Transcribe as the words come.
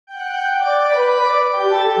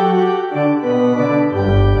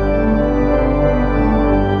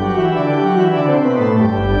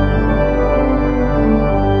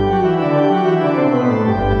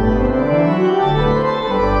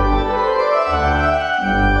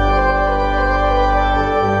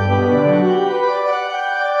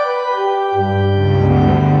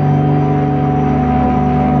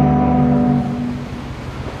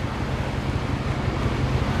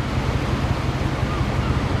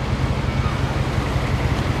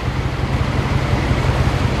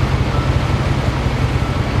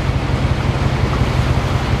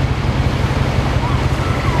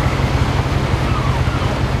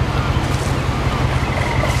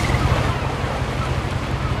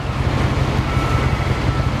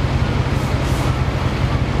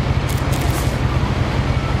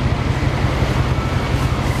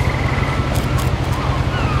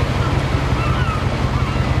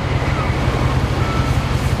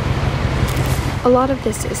A lot of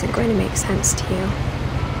this isn't going to make sense to you,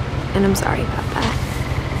 and I'm sorry about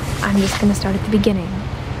that. I'm just going to start at the beginning,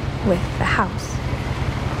 with the house.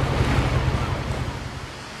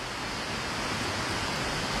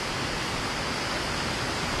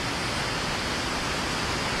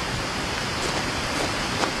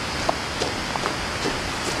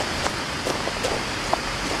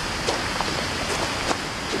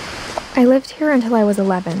 I lived here until I was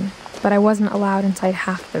 11, but I wasn't allowed inside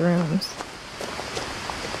half the rooms.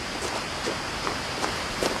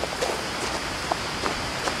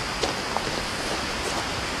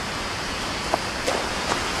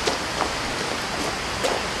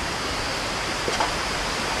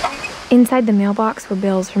 Inside the mailbox were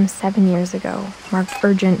bills from 7 years ago, marked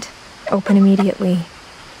urgent, open immediately.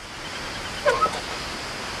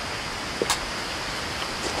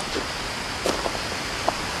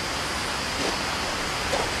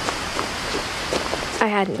 I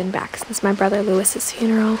hadn't been back since my brother Lewis's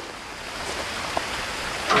funeral.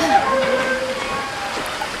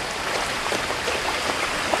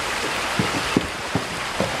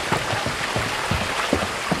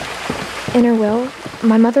 In her will,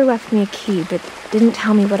 my mother left me a key, but didn't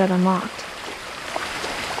tell me what it unlocked.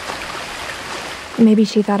 Maybe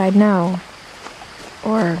she thought I'd know,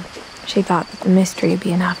 or she thought that the mystery would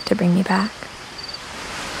be enough to bring me back.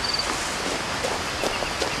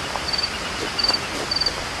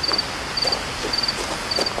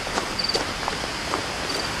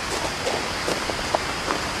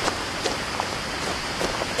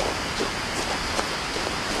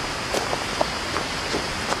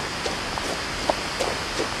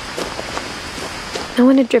 No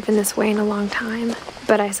one had driven this way in a long time,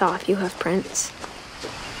 but I saw a few hoof prints.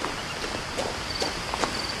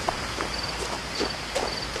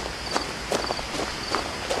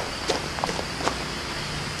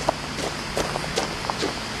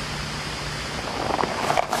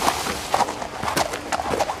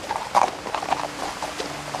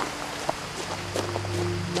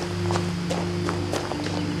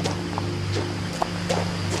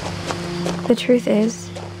 The truth is,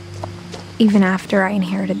 even after I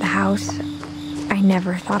inherited the house, I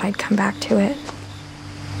never thought I'd come back to it.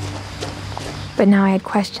 But now I had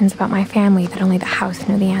questions about my family that only the house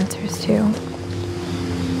knew the answers to.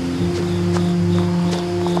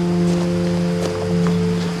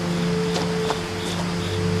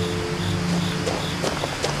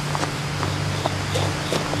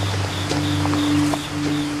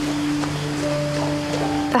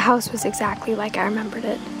 The house was exactly like I remembered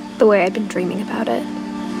it, the way I'd been dreaming about it.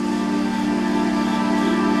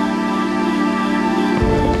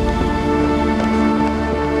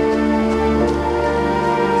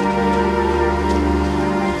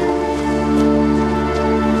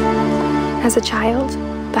 As a child,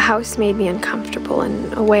 the house made me uncomfortable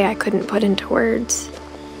in a way I couldn't put into words.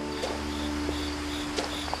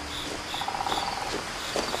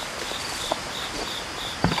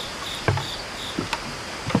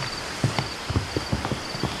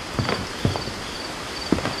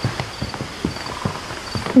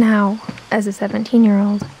 Now, as a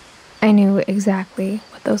 17-year-old, I knew exactly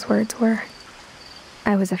what those words were.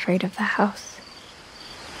 I was afraid of the house.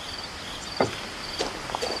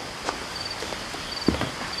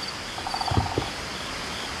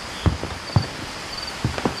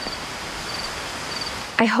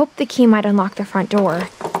 I hoped the key might unlock the front door.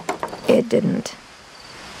 It didn't.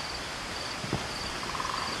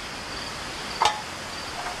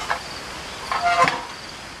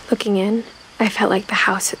 Looking in, I felt like the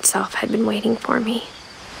house itself had been waiting for me.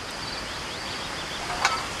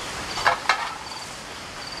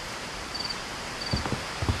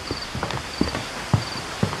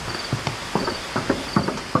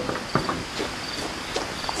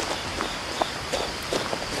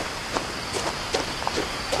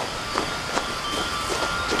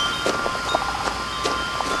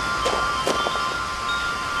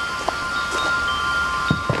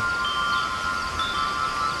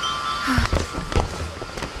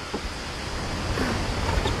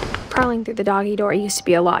 Crawling through the doggy door used to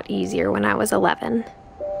be a lot easier when I was 11.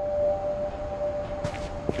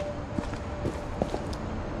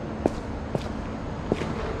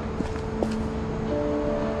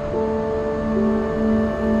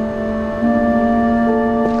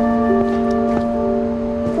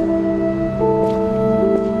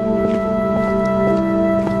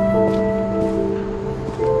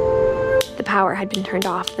 The power had been turned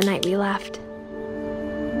off the night we left.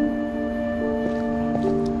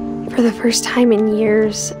 For the first time in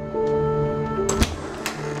years,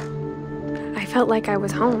 I felt like I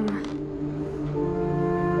was home.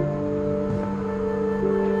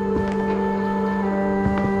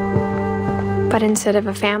 But instead of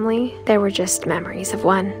a family, there were just memories of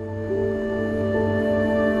one.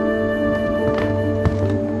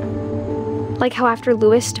 Like how after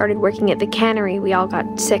Louis started working at the cannery, we all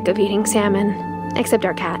got sick of eating salmon, except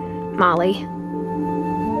our cat, Molly.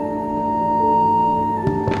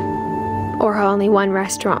 Or how only one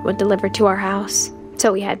restaurant would deliver to our house,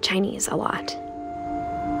 so we had Chinese a lot.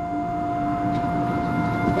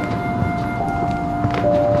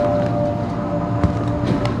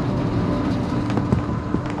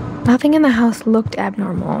 Nothing in the house looked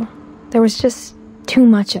abnormal. There was just too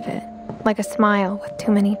much of it, like a smile with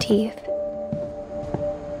too many teeth.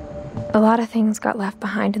 A lot of things got left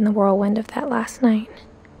behind in the whirlwind of that last night.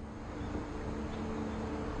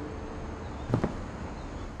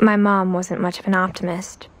 My mom wasn't much of an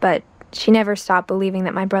optimist, but she never stopped believing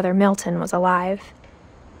that my brother Milton was alive.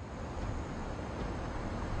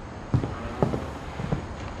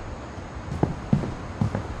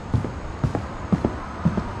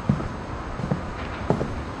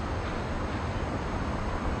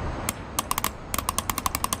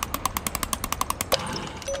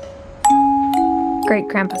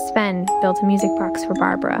 Great-Grandpa Sven built a music box for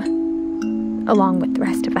Barbara, along with the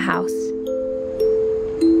rest of the house.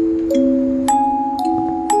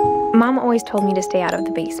 Mom always told me to stay out of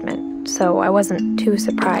the basement, so I wasn't too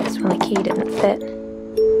surprised when the key didn't fit.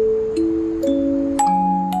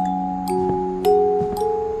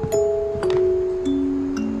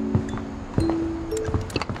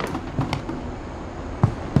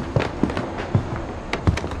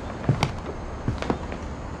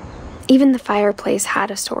 Even the fireplace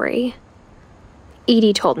had a story.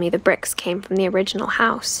 Edie told me the bricks came from the original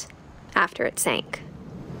house, after it sank.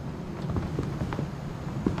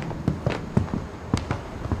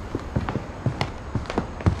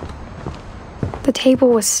 The table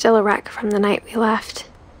was still a wreck from the night we left.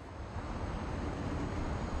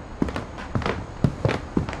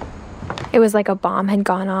 It was like a bomb had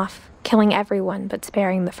gone off, killing everyone but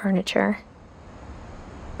sparing the furniture.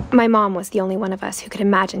 My mom was the only one of us who could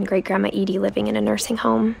imagine Great-Grandma Edie living in a nursing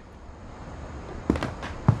home.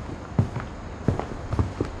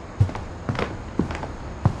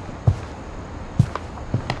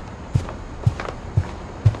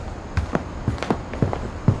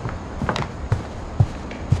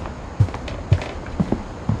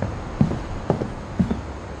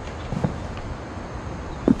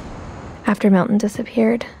 After Milton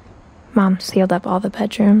disappeared, Mom sealed up all the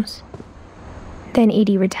bedrooms. Then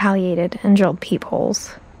Edie retaliated and drilled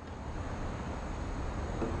peepholes.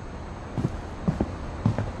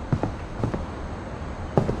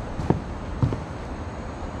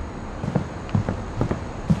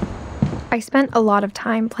 I spent a lot of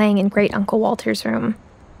time playing in Great Uncle Walter's room.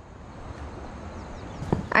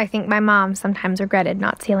 I think my mom sometimes regretted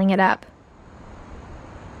not sealing it up.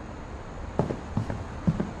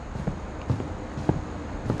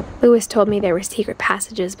 Louis told me there were secret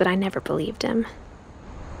passages, but I never believed him.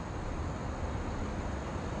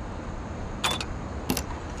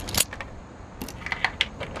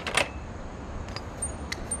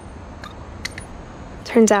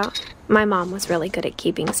 Turns out, my mom was really good at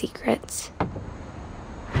keeping secrets.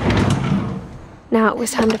 Now it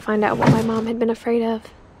was time to find out what my mom had been afraid of.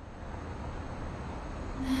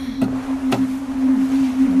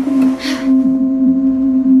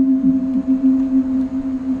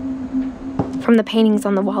 From the paintings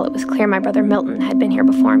on the wall, it was clear my brother Milton had been here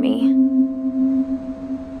before me.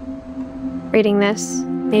 Reading this,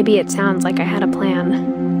 maybe it sounds like I had a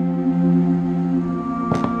plan.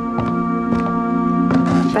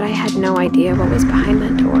 But I had no idea what was behind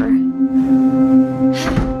that door.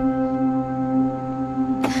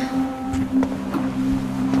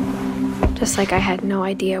 Just like I had no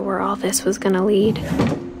idea where all this was gonna lead.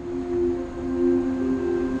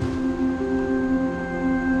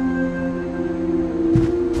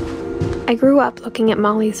 I grew up looking at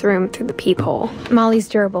Molly's room through the peephole. Molly's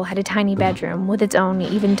gerbil had a tiny bedroom with its own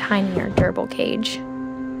even tinier gerbil cage.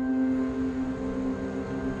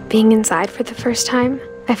 Being inside for the first time,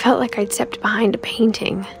 I felt like I'd stepped behind a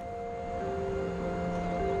painting.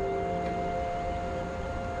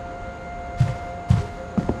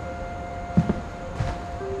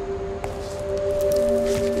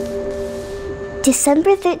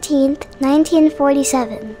 December 13th,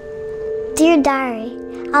 1947. Dear Diary,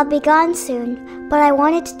 I'll be gone soon, but I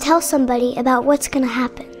wanted to tell somebody about what's gonna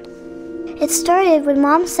happen. It started when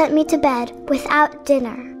Mom sent me to bed without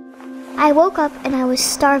dinner. I woke up and I was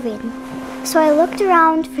starving, so I looked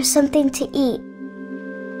around for something to eat.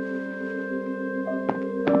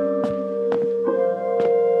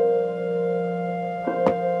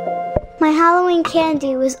 My Halloween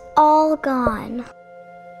candy was all gone.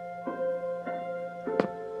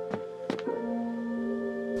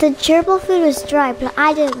 The gerbil food was dry, but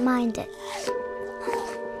I didn't mind it.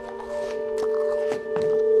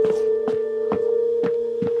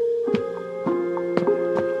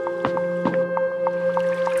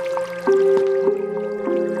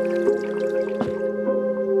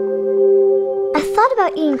 I thought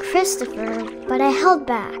about eating Christopher, but I held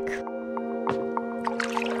back.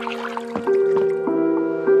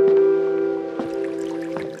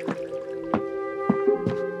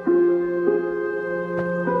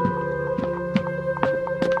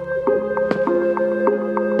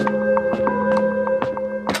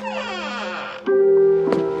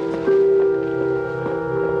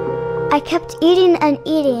 I kept eating and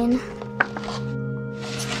eating.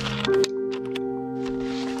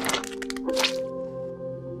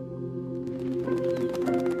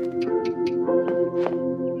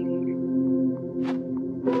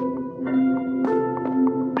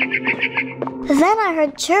 Then I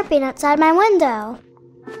heard chirping outside my window.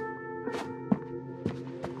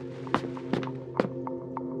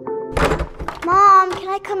 Mom, can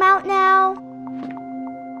I come out now?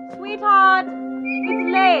 Sweetheart,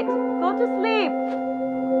 it's late. Go to sleep.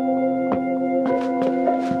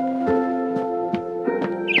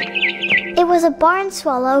 It was a barn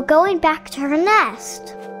swallow going back to her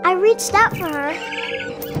nest. I reached out for her.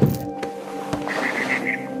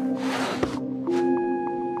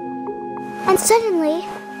 And suddenly,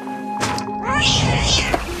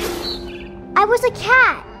 I was a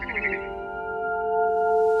cat.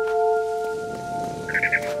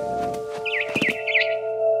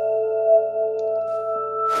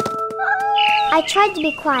 I tried to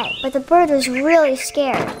be quiet, but the bird was really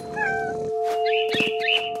scared.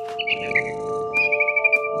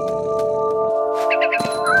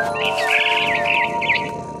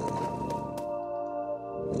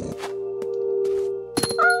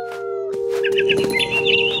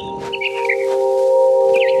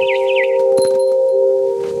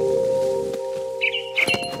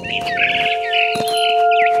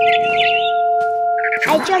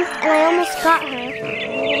 I jumped and I almost got her.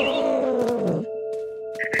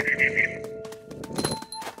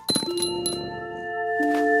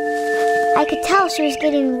 I could tell she was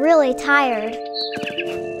getting really tired.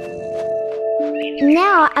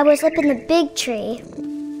 Now I was up in the big tree.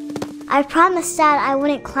 I promised Dad I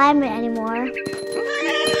wouldn't climb it anymore.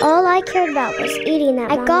 All I cared about was eating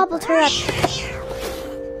that. I gobbled her up.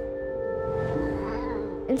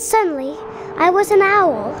 And suddenly, I was an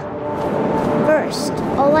owl. First,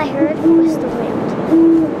 all I heard was the wind.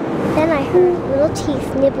 Then I heard little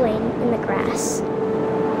teeth nibbling in the grass.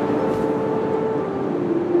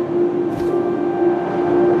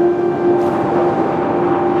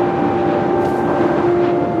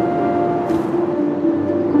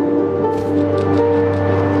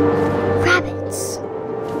 Rabbits.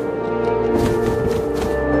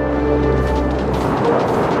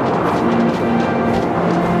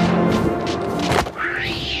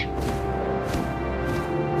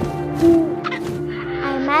 I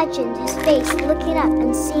imagined his face looking up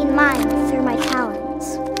and seeing mine through my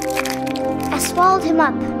talons. I swallowed him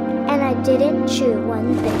up, and I didn't chew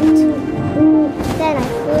one bit. Then I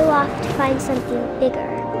flew off to find something bigger.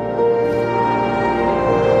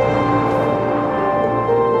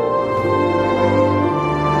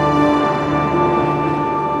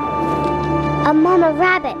 A mama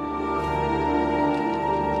rabbit.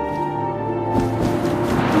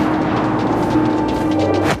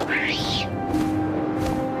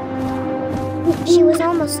 She was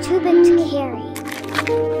almost too big to carry.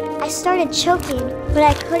 I started choking, but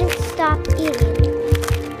I couldn't stop eating.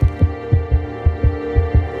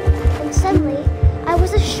 And suddenly, I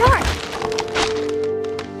was a shark.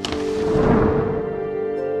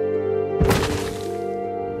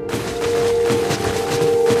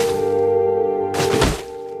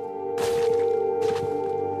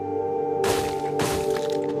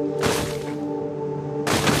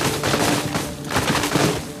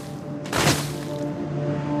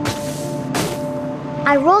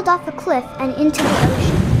 I rolled off a cliff and into the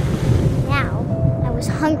ocean. Now, I was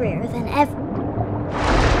hungrier than ever.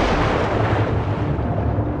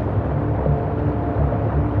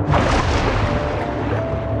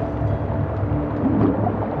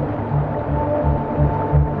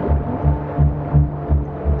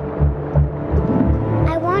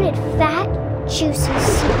 I wanted fat, juicy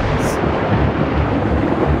seeds.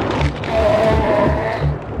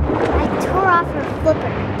 I tore off her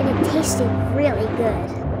flipper, and it tasted really good.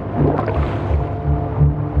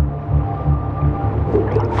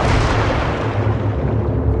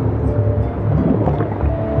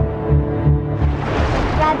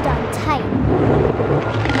 Grabbed on tight.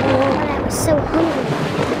 When I was so hungry,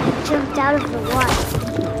 I jumped out of the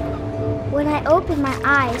water. When I opened my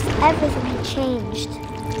eyes, everything had changed.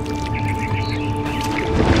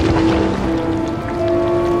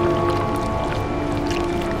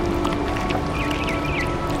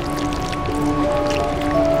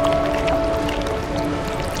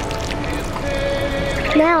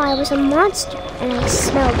 Now I was a monster, and I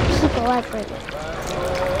smelled people everywhere.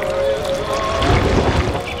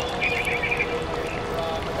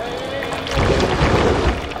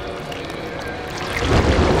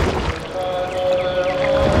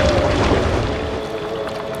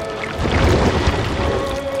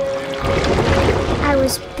 I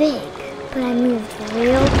was big, but I moved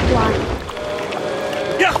real quiet.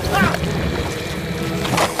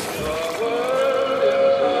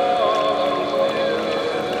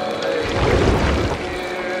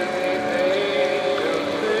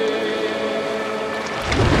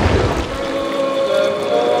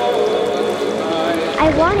 I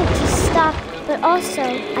wanted to stop, but also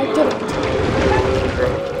I didn't.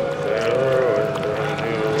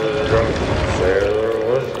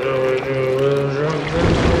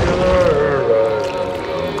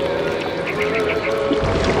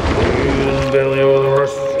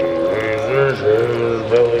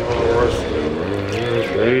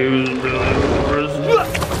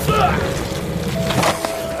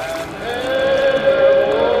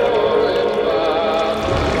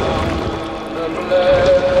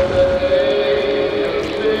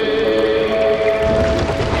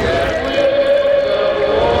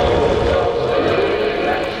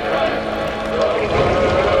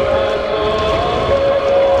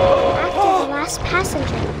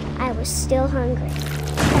 Still hungry,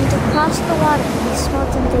 and to cross the water I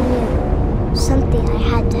smelled something new, something I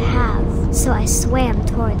had to have, so I swam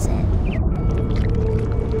towards it.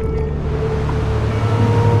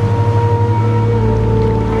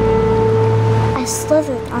 I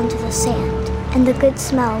slithered onto the sand, and the good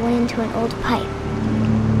smell went into an old pipe.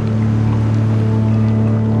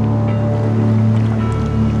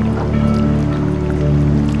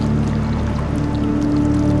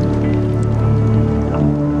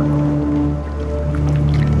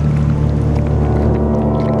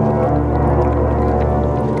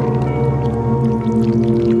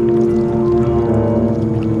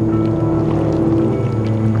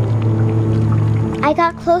 I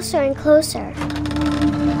got closer and closer.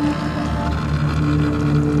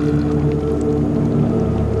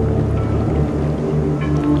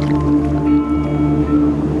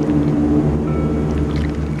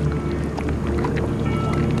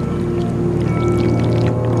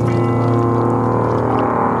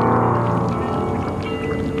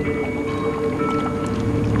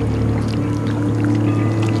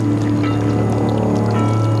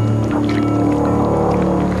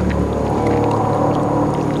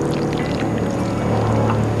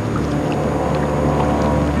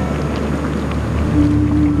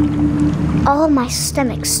 All of my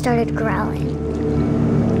stomach started growling.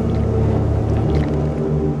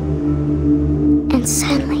 And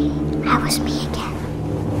suddenly, I was me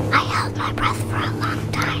again. I held my breath for a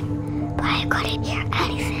long time, but I couldn't hear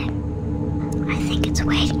anything. I think it's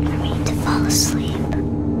waiting for me to fall asleep,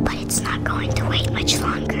 but it's not going to wait much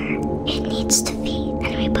longer. It needs to feed,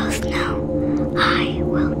 and we both know I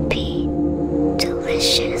will be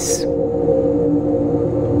delicious.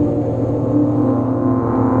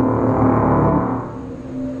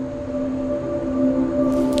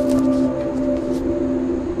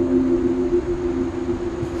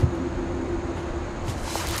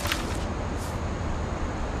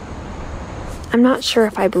 I'm not sure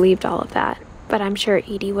if I believed all of that, but I'm sure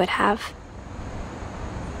Edie would have.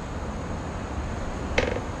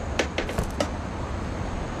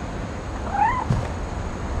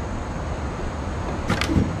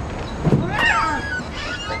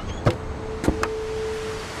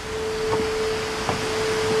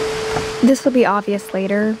 This will be obvious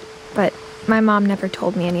later, but my mom never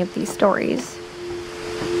told me any of these stories.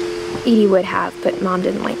 Edie would have, but Mom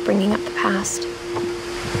didn't like bringing up the past.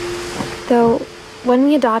 Though, when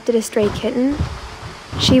we adopted a stray kitten,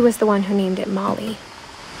 she was the one who named it Molly.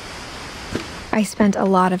 I spent a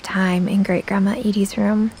lot of time in Great-Grandma Edie's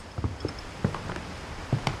room.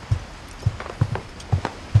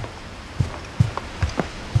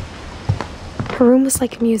 Her room was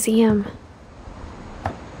like a museum.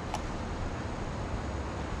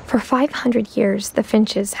 For 500 years, the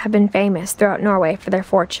Finches have been famous throughout Norway for their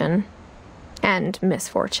fortune and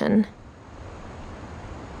misfortune.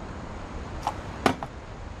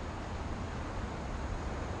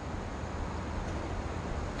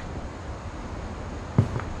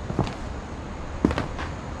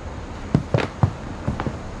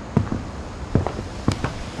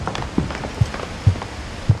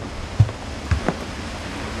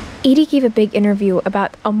 Edie gave a big interview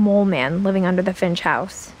about a mole man living under the Finch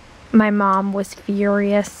house. My mom was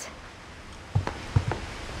furious.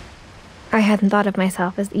 I hadn't thought of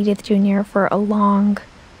myself as Edith Jr. for a long,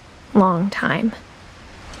 long time.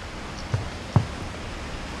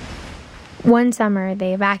 One summer,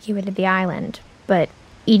 they evacuated the island, but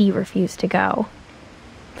Edie refused to go.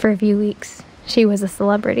 For a few weeks, she was a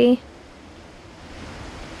celebrity.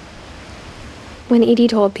 When Edie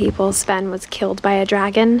told people Sven was killed by a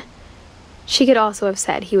dragon, she could also have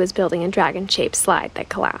said he was building a dragon-shaped slide that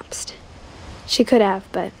collapsed. She could have,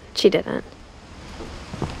 but she didn't.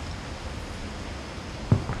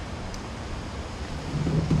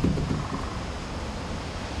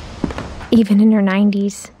 Even in her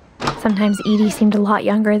 90s, sometimes Edie seemed a lot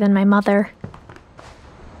younger than my mother.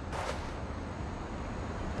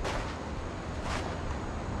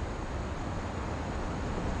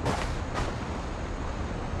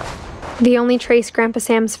 The only trace Grandpa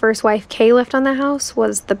Sam's first wife, Kay, left on the house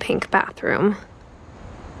was the pink bathroom.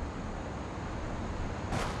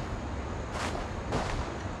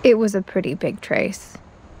 It was a pretty big trace.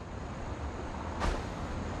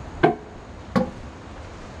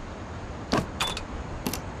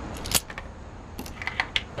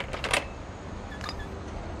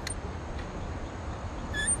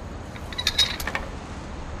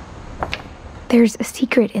 There's a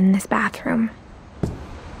secret in this bathroom.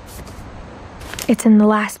 It's in the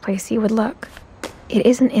last place you would look. It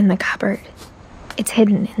isn't in the cupboard. It's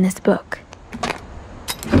hidden in this book.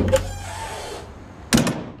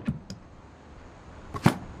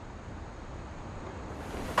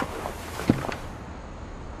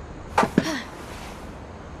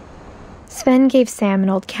 Sven gave Sam an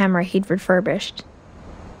old camera he'd refurbished.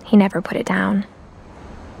 He never put it down.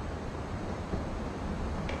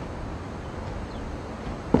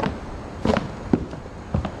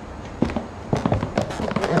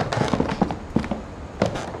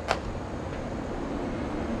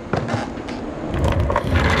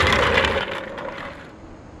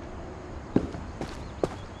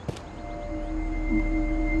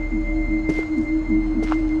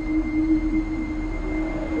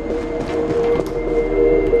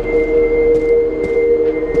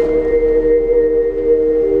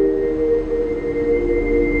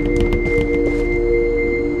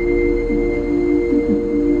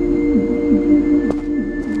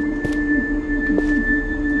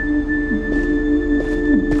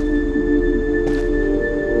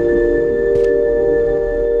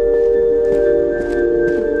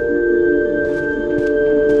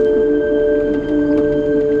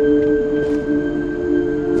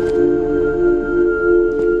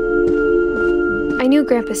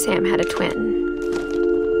 Grandpa Sam had a twin,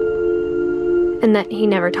 and that he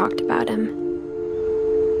never talked about him.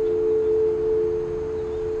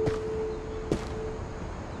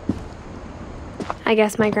 I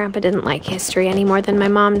guess my grandpa didn't like history any more than my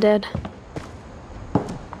mom did.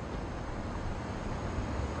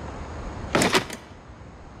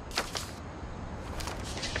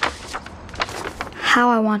 How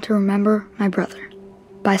I Want to Remember My Brother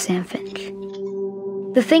by Sam Finch.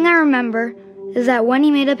 The thing I remember is that when he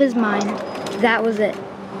made up his mind, that was it.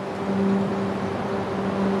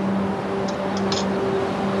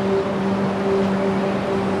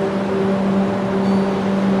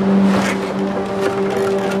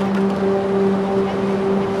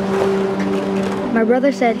 My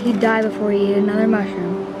brother said he'd die before he ate another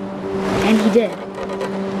mushroom, and he did.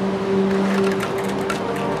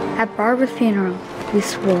 At Barbara's funeral, we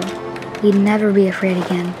swore we'd never be afraid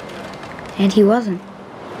again, and he wasn't.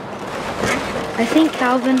 I think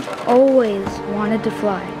Calvin always wanted to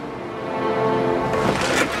fly.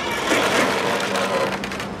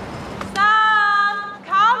 Sam!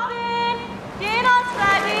 Calvin! Dinner's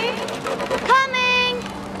ready! Coming!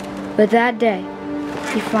 But that day,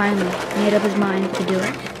 he finally made up his mind to do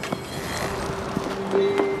it.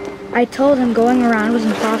 I told him going around was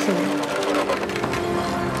impossible.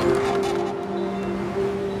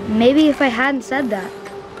 Maybe if I hadn't said that,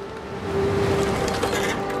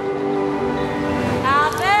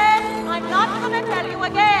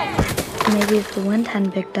 maybe if the wind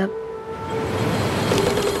hadn't picked up,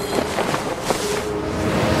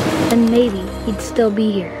 then maybe he'd still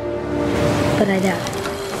be here. But I doubt it.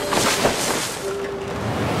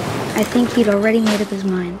 I think he'd already made up his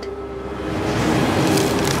mind.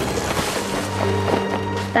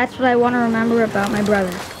 That's what I want to remember about my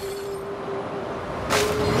brother.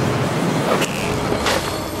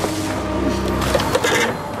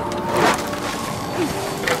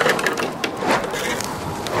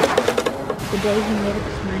 The day he made up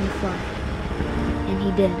his mind to fly. And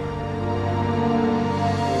he did.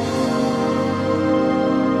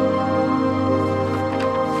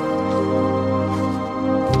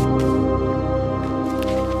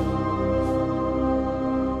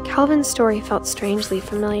 Calvin's story felt strangely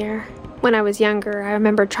familiar. When I was younger, I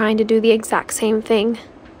remember trying to do the exact same thing.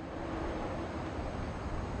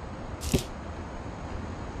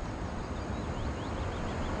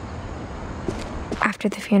 After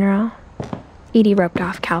the funeral, Edie roped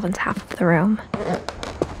off Calvin's half of the room.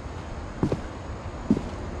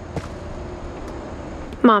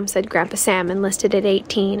 Mom said Grandpa Sam enlisted at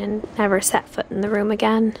 18 and never set foot in the room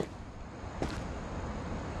again.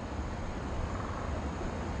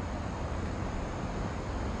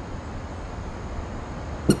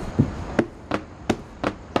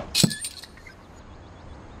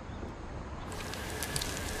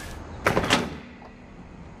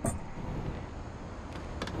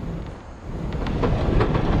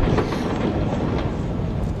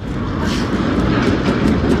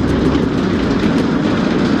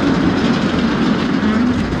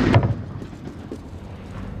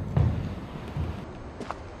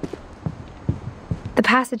 The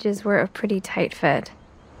passages were a pretty tight fit.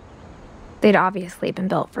 They'd obviously been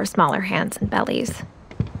built for smaller hands and bellies.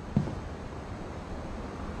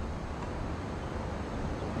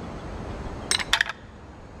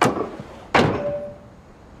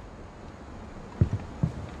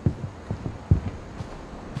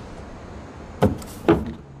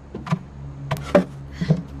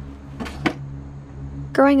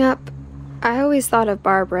 Growing up, I always thought of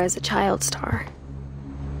Barbara as a child star.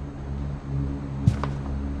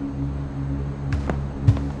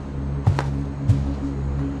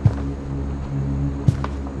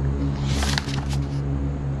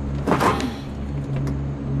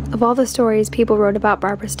 Of all the stories people wrote about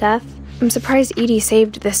Barbara's death, I'm surprised Edie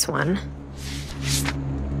saved this one.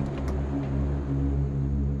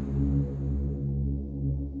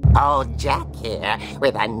 Old Jack here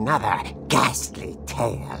with another ghastly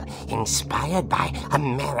tale inspired by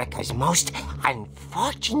America's most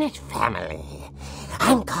unfortunate family.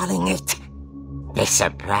 I'm calling it The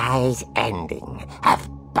Surprise Ending of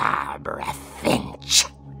Barbara Finch.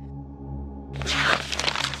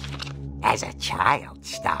 As a child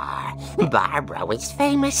star, Barbara was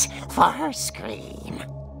famous for her scream.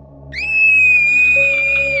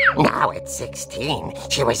 Now at 16,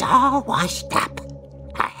 she was all washed up.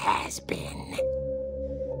 A has-been.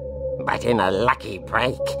 But in a lucky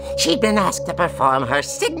break, she'd been asked to perform her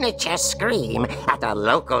signature scream at a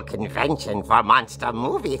local convention for monster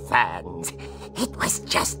movie fans. It was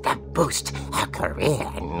just the boost her career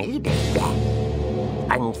needed.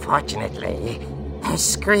 Unfortunately, her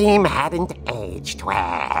scream hadn't aged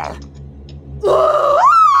well.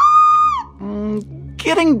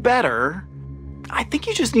 Getting better. I think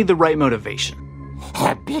you just need the right motivation.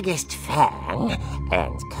 Her biggest fan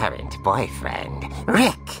and current boyfriend,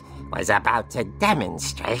 Rick, was about to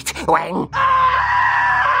demonstrate when...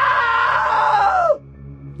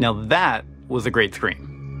 Now that was a great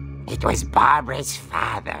scream. It was Barbara's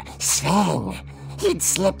father, Sven. He'd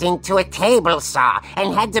slipped into a table saw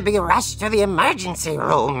and had to be rushed to the emergency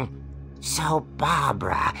room. So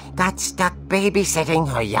Barbara got stuck babysitting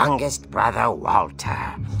her youngest brother,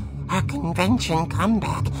 Walter. Her convention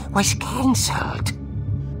comeback was cancelled.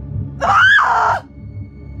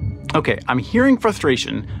 Okay, I'm hearing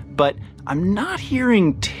frustration, but I'm not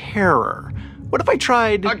hearing terror. What if I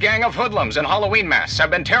tried... A gang of hoodlums in Halloween masks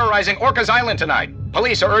have been terrorizing Orcas Island tonight.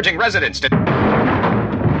 Police are urging residents to...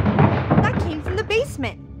 That came from the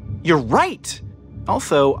basement. You're right!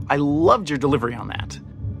 Also, I loved your delivery on that.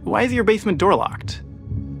 Why is your basement door locked?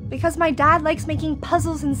 Because my dad likes making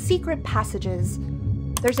puzzles and secret passages.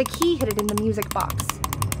 There's a key hidden in the music box.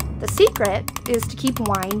 The secret is to keep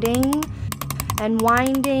winding and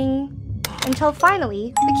winding until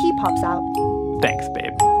finally the key pops out. Thanks,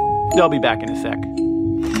 babe. I'll be back in a sec.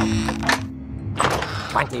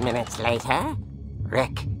 20 minutes later,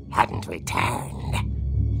 Rick hadn't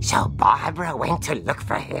returned. So Barbara went to look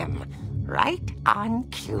for him, right on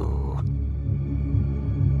cue.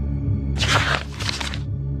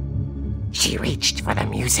 She reached for the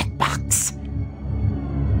music box.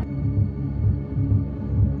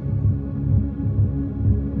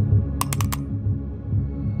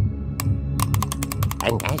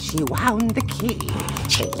 And as she wound the key,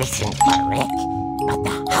 she listened for Rick, but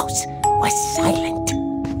the house was silent.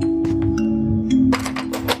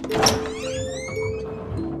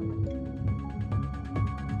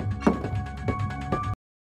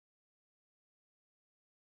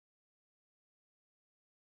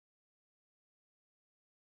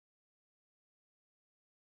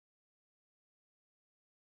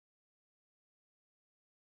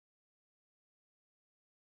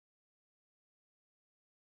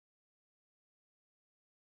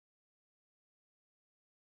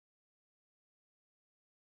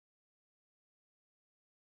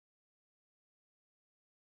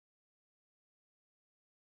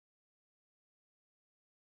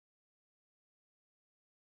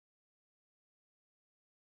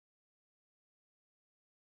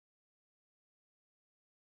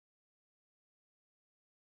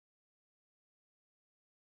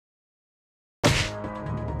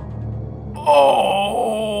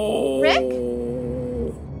 Oh! Rick?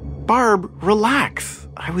 Barb, relax.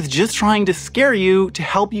 I was just trying to scare you to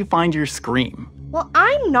help you find your scream. Well,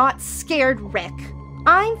 I'm not scared, Rick.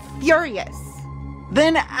 I'm furious.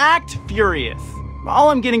 Then act furious. All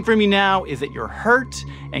I'm getting from you now is that you're hurt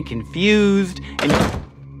and confused and...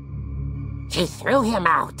 She threw him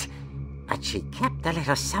out, but she kept a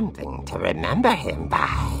little something to remember him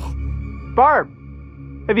by. Barb,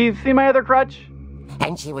 have you seen my other crutch?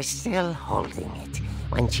 And she was still holding it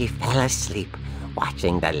when she fell asleep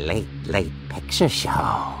watching the late picture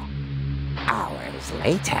show. Hours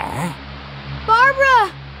later...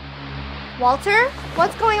 Barbara! Walter,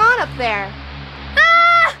 what's going on up there?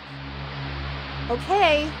 Ah!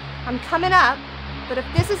 Okay, I'm coming up, but if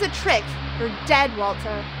this is a trick, you're dead,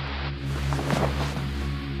 Walter.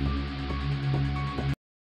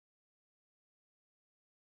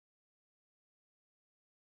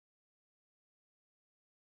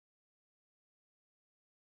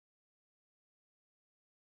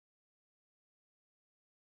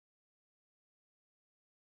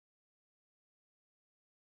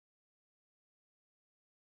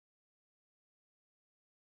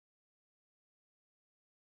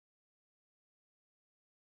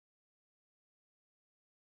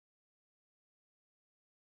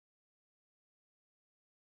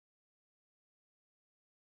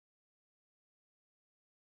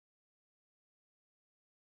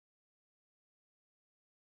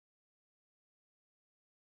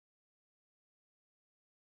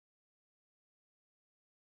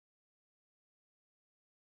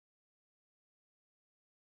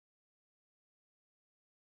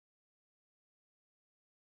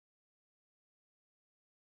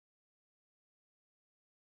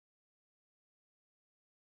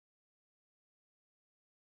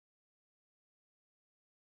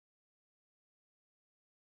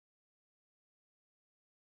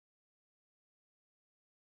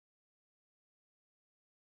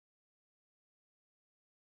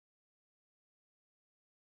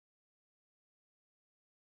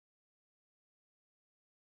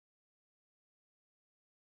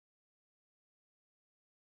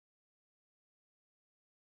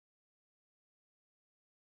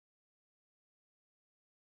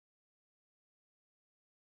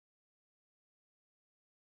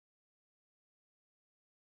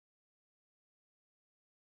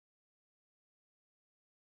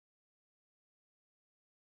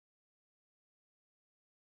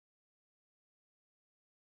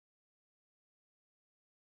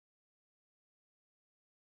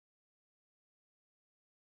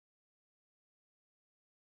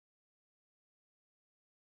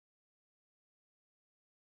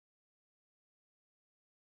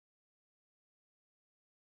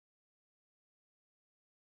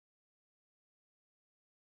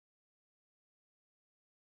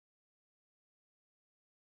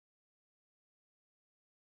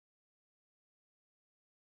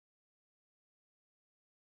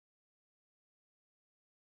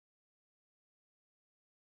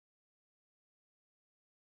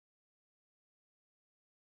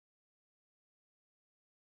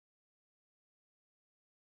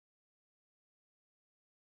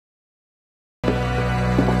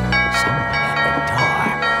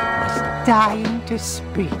 Dying to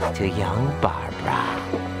speak to young Barbara.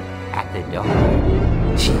 At the door,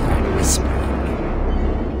 she heard whispering.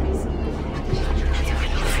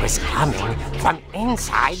 It was coming from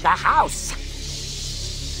inside the house.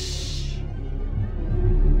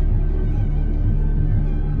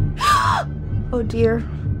 Oh dear.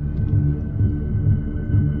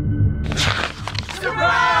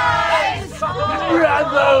 Surprise!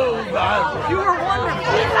 Bravo, Barbara! You were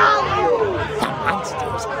wonderful! The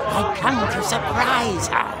monsters had come to surprise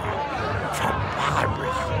her. For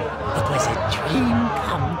Barbara, it was a dream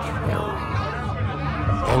come true.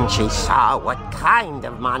 Then she saw what kind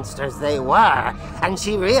of monsters they were, and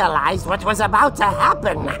she realized what was about to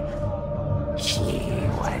happen. She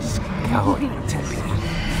was going to be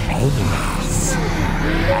famous.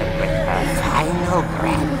 And with her final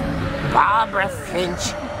breath, Barbara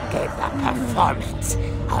Finch gave the performance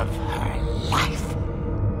of her life.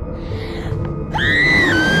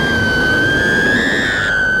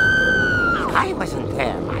 I wasn't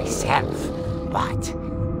there myself, but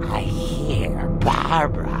I hear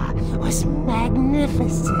Barbara was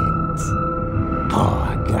magnificent.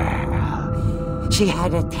 Poor girl. She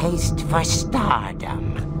had a taste for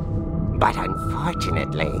stardom. But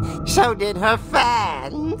unfortunately, so did her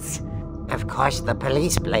fans. Of course, the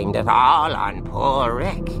police blamed it all on poor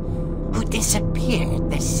Rick, who disappeared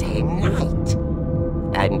the same night.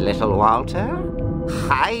 And little Walter,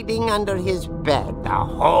 hiding under his bed the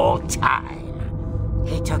whole time.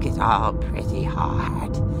 He took it all pretty pretty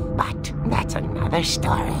hard, but that's another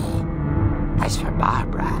story. As for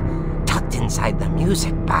Barbara, tucked inside the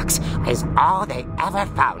music box is all they ever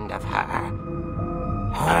found of her.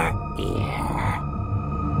 Her ear.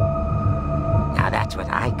 Now that's what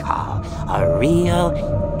I call a real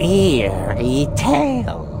eerie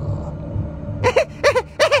tale.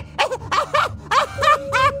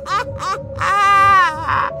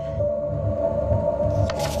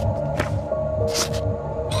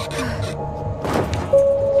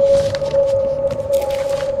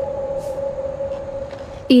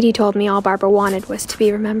 Edie told me all Barbara wanted was to be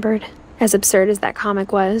remembered, as absurd as that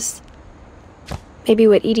comic was. Maybe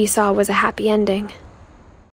what Edie saw was a happy ending.